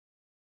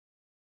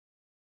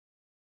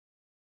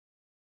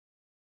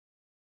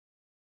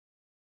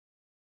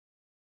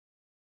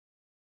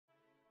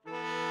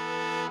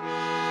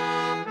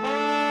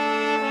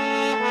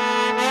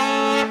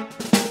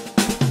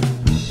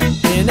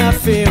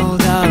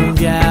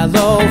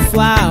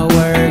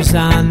flowers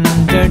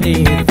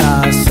underneath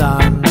the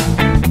sun.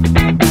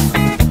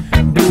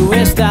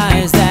 Bluest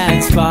eyes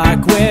that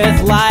spark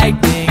with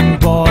lightning,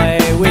 boy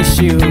with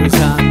shoes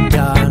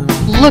undone.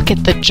 Look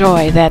at the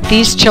joy that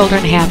these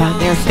children have on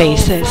their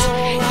faces.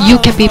 You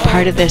can be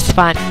part of this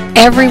fun.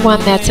 Everyone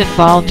that's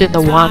involved in the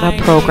Awana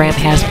program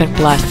has been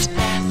blessed.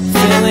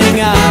 Filling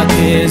up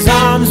his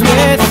arms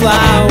with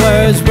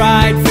flowers,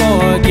 bright,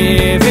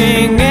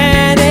 forgiving,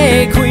 and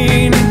a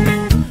queen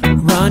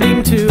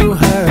running to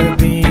her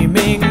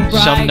beaming bright.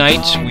 Some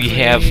nights we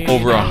have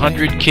over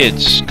 100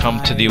 kids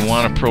come to the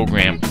Awana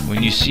program.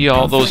 When you see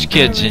all those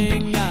kids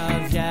and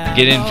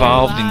get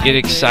involved and get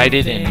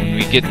excited, and when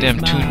we get them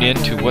tuned in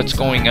to what's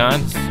going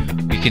on,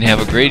 we can have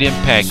a great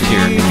impact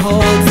here. She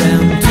holds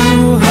them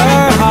to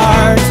her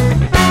heart,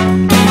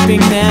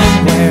 keeping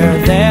them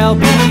where they'll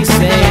be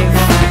safe.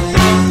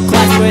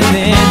 Clutched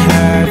within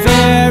her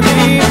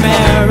very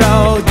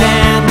marrow,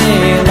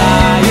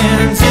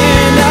 dandelions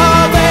in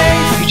a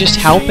vase. You're just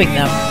helping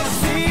them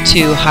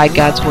to hide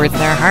God's word in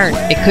their heart.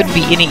 It couldn't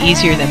be any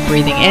easier than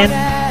breathing in,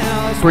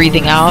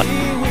 breathing out,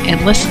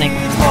 and listening.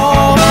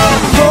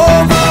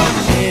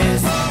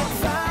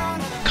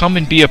 Come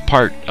and be a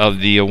part of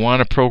the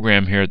Awana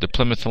program here at the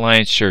Plymouth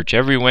Alliance Church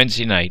every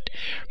Wednesday night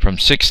from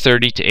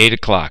 6:30 to 8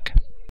 o'clock.